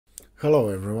Hello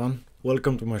everyone,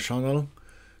 welcome to my channel.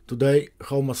 Today,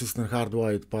 Home Assistant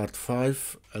Hardwired Part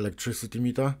 5 electricity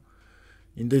meter.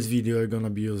 In this video I'm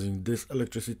gonna be using this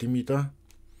electricity meter.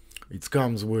 It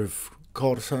comes with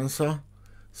core sensor,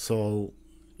 so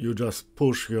you just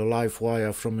push your live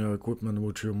wire from your equipment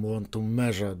which you want to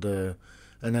measure the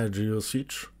energy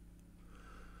usage.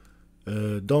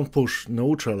 Don't push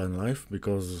neutral and live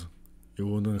because you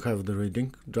wouldn't have the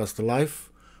reading, just live,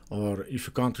 or if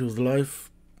you can't use live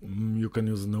you can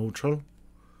use neutral.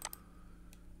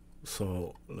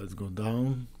 So let's go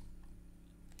down.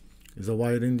 It's a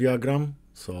wiring diagram,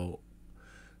 so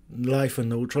live and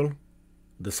neutral,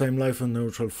 the same live and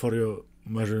neutral for your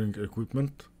measuring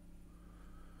equipment.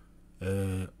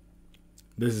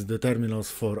 This is the terminals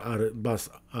for bus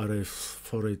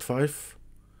RS485.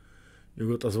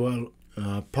 You got as well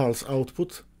pulse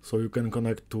output, so you can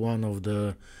connect to one of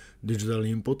the digital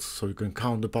inputs, so you can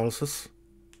count the pulses.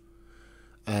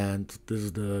 And this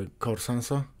is the core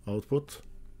sensor output.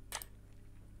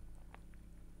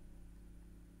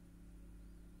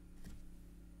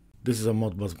 This is a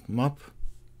Modbus map.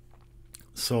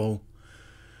 So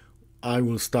I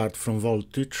will start from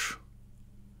voltage.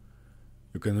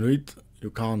 You can read, you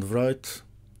can't write.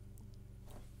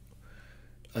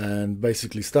 And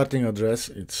basically starting address,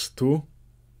 it's 2.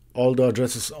 All the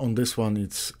addresses on this one,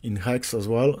 it's in hex as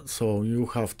well, so you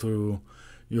have to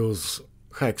use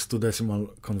hex to decimal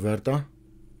converter.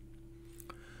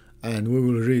 And we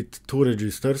will read 2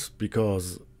 registers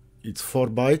because it's 4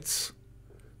 bytes,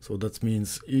 so that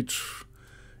means each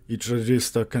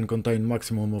register can contain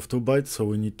maximum of 2 bytes, so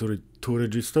we need to read 2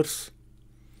 registers.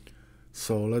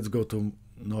 So let's go to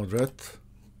node red.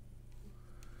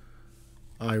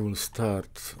 I will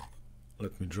start,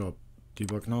 let me drop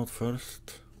debug node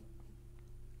first.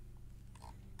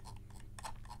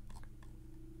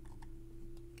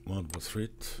 Modbus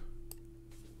read.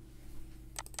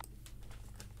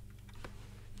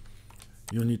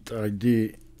 Unit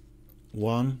ID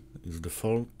 1 is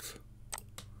default.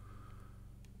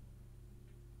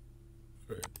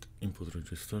 Read input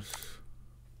registers.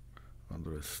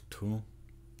 Address 2.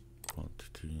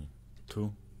 Quantity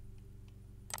 2.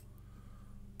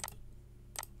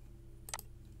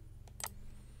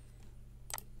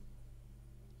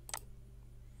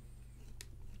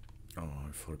 Oh,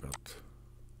 I forgot.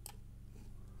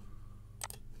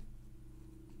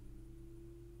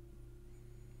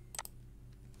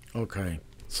 Okay,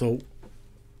 so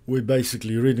we're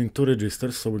basically reading 2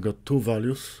 registers, so we got 2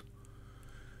 values.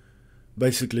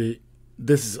 Basically,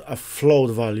 this is a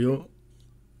float value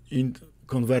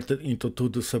converted into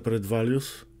 2 separate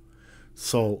values.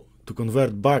 So to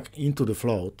convert back into the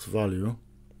float value,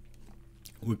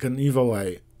 we can either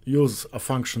way use a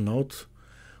function node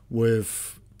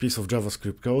with piece of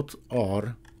JavaScript code,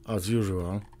 or as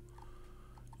usual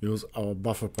use our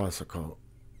buffer parser code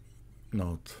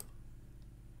node.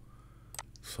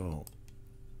 So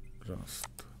just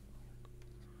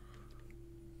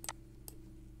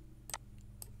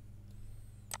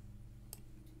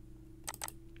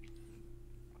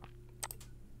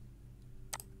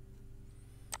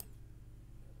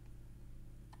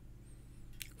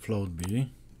float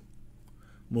b,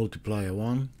 multiplier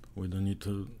 1, we don't need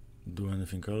to do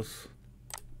anything else.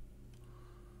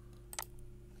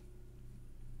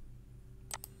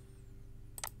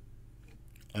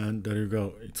 And there you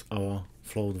go, it's our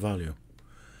float value.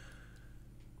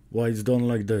 Why it's done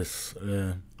like this?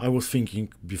 I was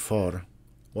thinking before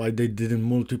why they didn't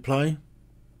multiply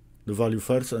the value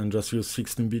first and just use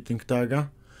 16-bit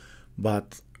integer,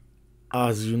 but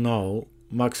as you know,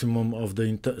 maximum of the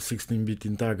 16-bit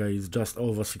integer is just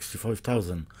over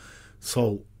 65,000,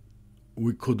 so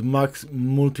we could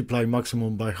multiply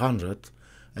maximum by 100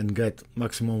 and get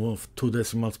maximum of 2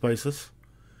 decimal spaces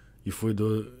if we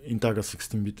do integer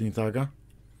 16-bit integer.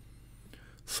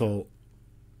 So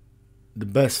the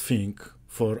best thing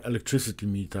for electricity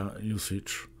meter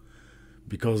usage,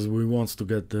 because we want to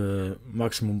get the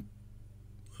maximum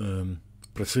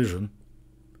precision,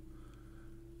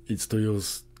 is to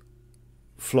use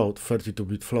float,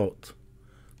 32-bit float.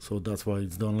 So that's why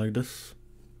it's done like this.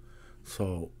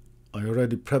 So I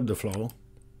already prepped the flow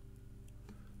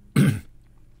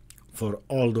for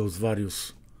all those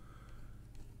various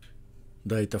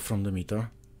data from the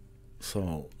meter.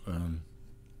 So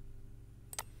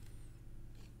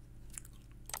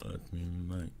let me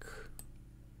make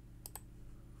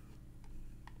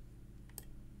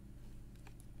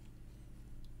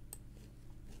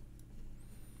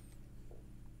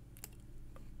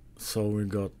so we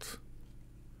got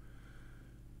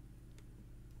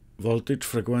voltage,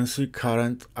 frequency,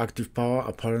 current, active power,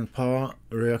 apparent power,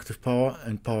 reactive power,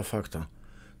 and power factor.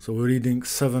 So we're reading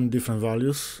 7 different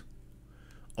values.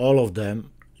 All of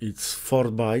them, it's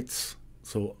 4 bytes.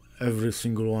 So every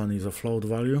single one is a float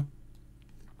value.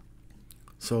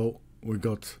 So we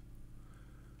got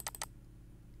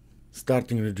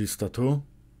starting register 2,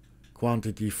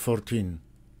 quantity 14,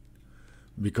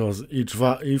 because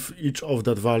if each of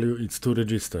that value is 2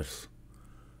 registers.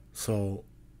 So,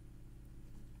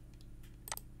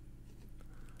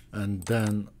 and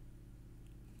then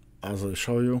as I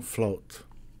show you, float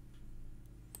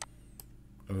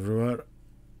everywhere.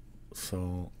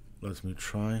 So let me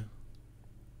try,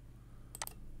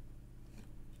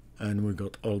 and we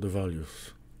got all the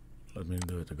values. Let me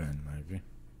do it again, maybe.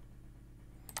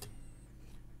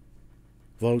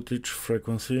 Voltage,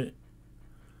 frequency,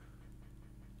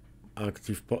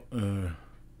 active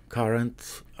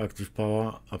current, active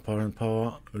power, apparent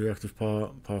power, reactive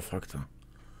power, power factor.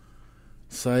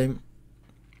 Same.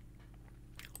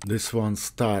 This one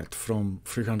start from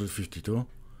 352,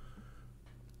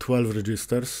 12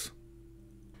 registers.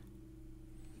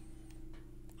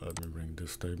 Let me bring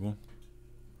this table.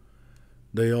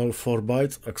 They all 4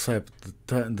 bytes except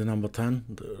the number 10,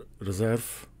 the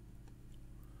reserve.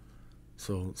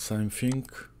 So same thing.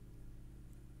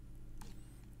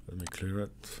 Let me clear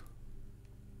it.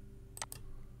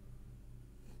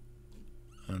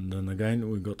 And then again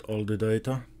we got all the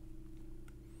data.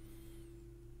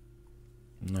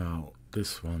 Now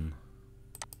this one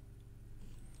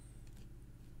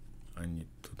I need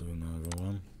to do another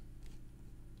one.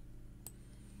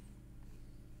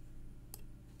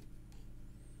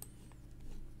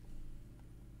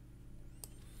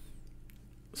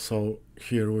 So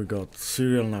here we got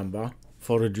serial number,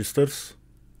 4 registers,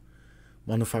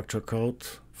 manufacturer code,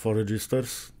 4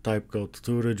 registers, type code,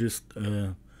 4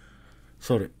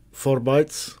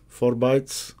 bytes,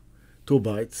 2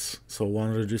 bytes, so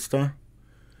 1 register,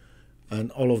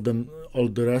 and all of them, all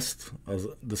the rest as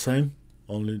the same,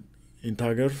 only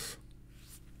integers.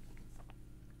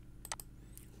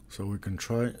 So we can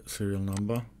try serial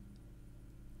number,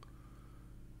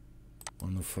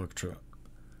 manufacturer.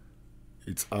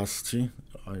 It's ASCII,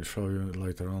 I'll show you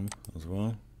later on as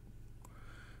well.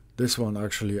 This one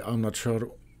actually, I'm not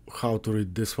sure how to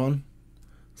read this one.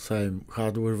 Same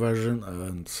hardware version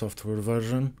and software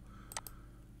version.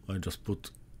 I just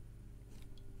put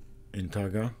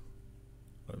integer.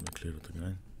 Let me clear it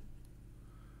again.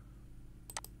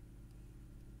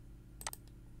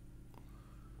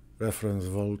 Reference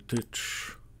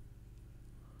voltage,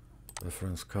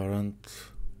 reference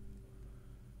current,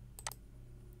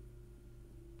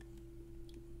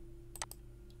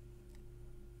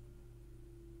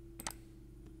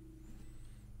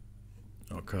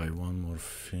 okay, one more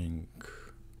thing.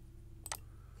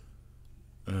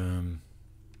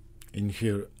 In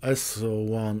here,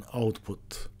 SO1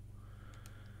 output.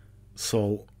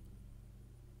 So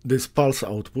this pulse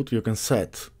output you can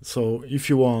set. So if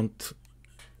you want,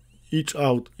 each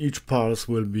pulse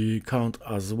will be count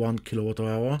as 1 kilowatt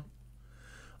hour,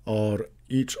 or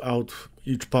each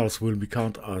pulse will be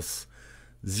count as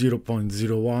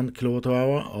 0.01 kilowatt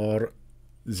hour or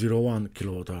 0.1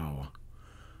 kilowatt hour.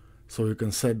 So you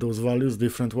can set those values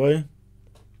different way.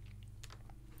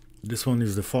 This one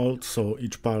is default, so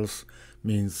each pulse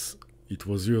means it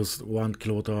was used 1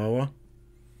 kilowatt hour.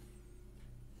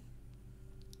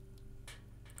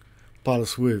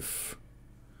 Pulse width,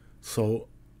 so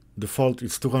default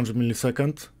is 200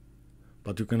 milliseconds,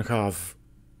 but you can have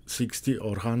 60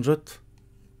 or 100.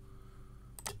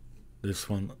 This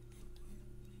one,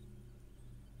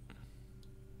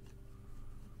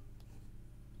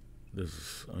 this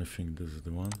is, I think this is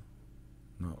the one.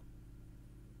 No.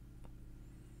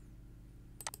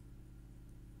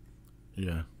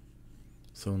 Yeah.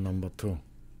 So number 2.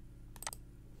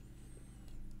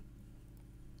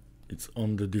 It's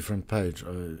on the different page.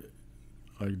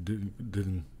 I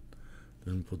didn't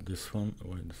put this one.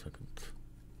 Wait a second.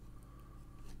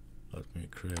 Let me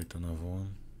create another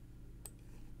one.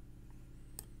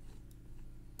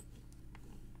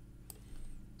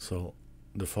 So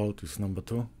default is number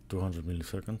 2, 200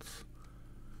 milliseconds.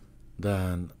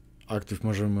 Then active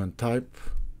measurement type.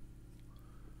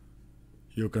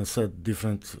 You can set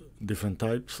different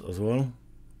types as well.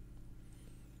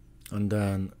 And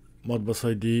then Modbus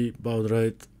ID, baud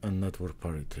rate, and network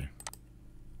parity.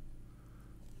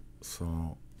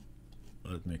 So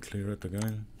let me clear it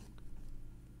again.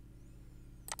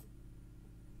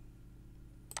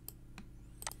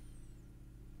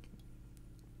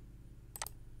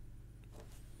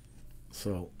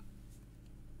 So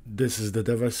this is the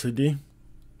device ID,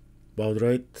 baud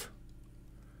rate,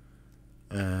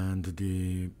 and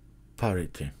the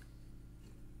parity.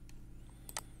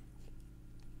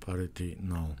 Parity,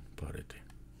 no, parity.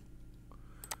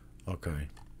 Okay,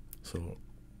 so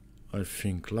I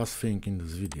think last thing in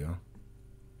this video,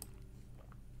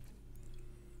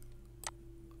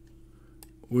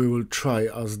 we will try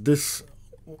as this.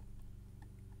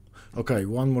 Okay,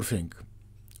 one more thing.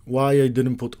 Why I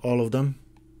didn't put all of them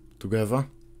together,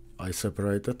 I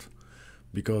separated,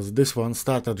 because this one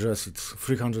start address it's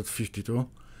 352,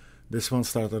 this one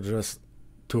start address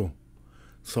 2.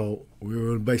 So we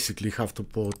will basically have to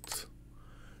put,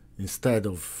 instead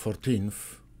of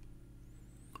 14th,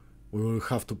 we will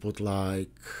have to put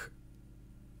like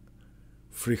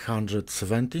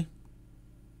 370.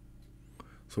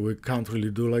 So we can't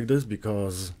really do like this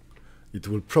because it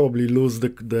will probably lose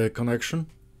the connection.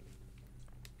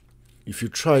 If you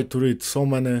try to read so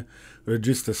many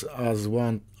registers as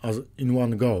in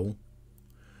one go,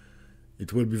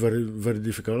 it will be very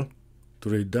difficult to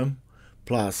read them.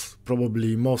 Plus,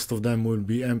 probably most of them will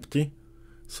be empty,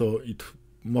 so it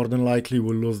more than likely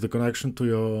will lose the connection to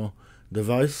your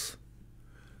device.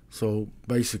 So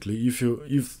basically,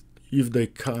 if they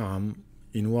come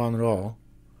in one row,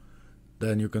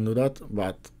 then you can do that.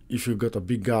 But if you got a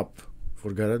big gap,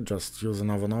 forget it. Just use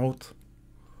another node.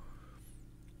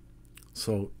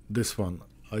 So this one,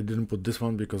 I didn't put this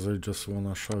one because I just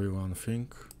wanna show you one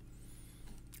thing.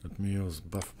 Let me use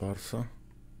buff parser.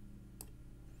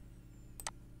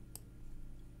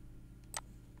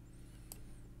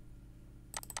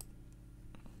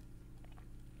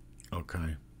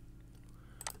 Okay.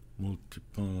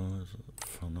 Multiple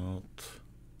fan out.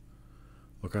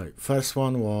 Okay, first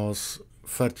one was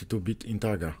 32-bit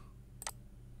integer.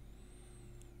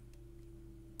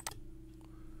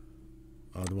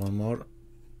 Add one more.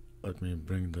 Let me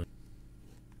bring the.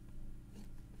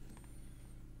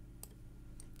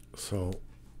 So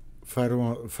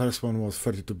first one was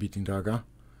 32-bit integer.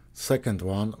 Second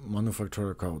one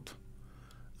manufacturer code,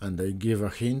 and they give a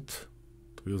hint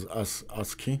to use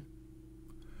ASCII.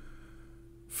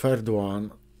 Third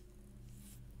one,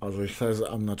 as I said,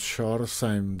 I'm not sure.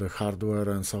 Same the hardware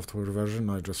and software version.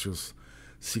 I just use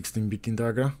 16-bit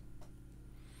integer.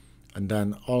 And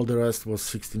then all the rest was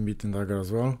 16-bit integer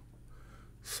as well.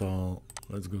 So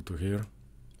let's go to here.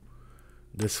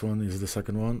 This one is the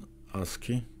second one,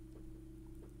 ASCII.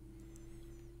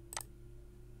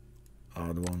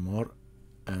 Add one more,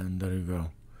 and there you go.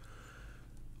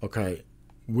 Okay,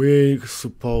 we're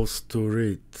supposed to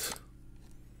read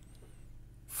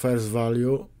first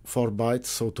value 4 bytes,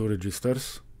 so 2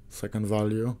 registers. Second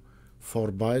value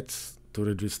 4 bytes, 2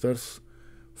 registers.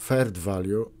 Third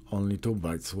value only 2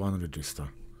 bytes, 1 register.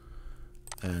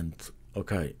 And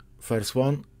okay, first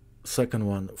one, second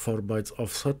one 4 bytes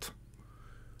offset.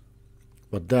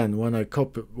 But then when I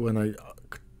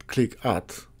click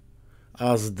add,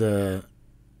 as the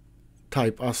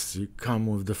type ASCII come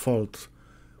with default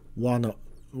one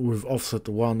with offset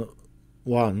 1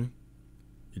 1,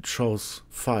 it shows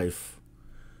 5.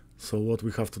 So what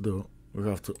we have to do, we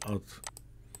have to add,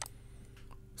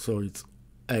 so it's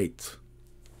 8,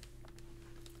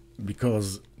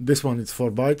 because this one is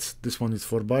 4 bytes, this one is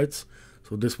 4 bytes,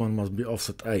 so this one must be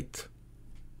offset 8.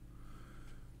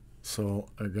 So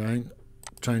again,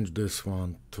 change this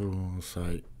one to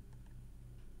say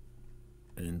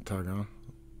integer,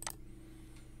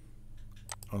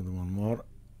 add one more,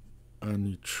 and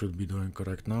it should be doing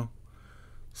correct now.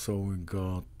 So we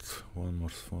got one more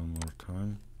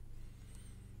time.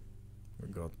 We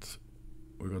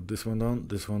got this one done,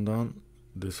 this one done,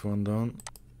 this one done,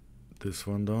 this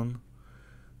one done.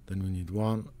 Then we need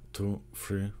 1, 2,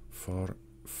 3, 4,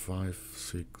 5,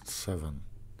 6, 7.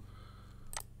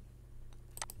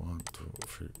 1, 2,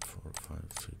 3, 4, 5,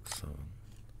 6, 7.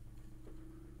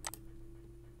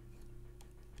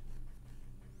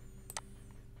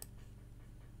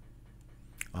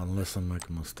 Unless I make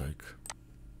a mistake.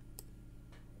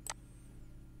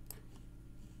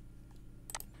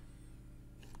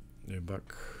 Debug,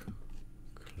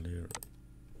 clear,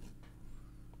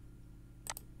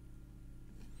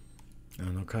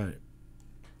 and okay,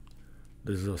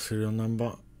 this is a serial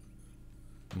number,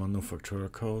 manufacturer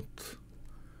code,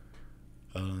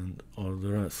 and all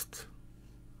the rest.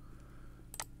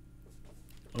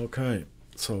 Okay,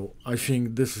 so I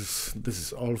think this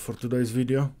is all for today's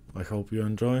video. I hope you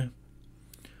enjoy,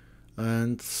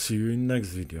 and see you in next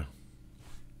video.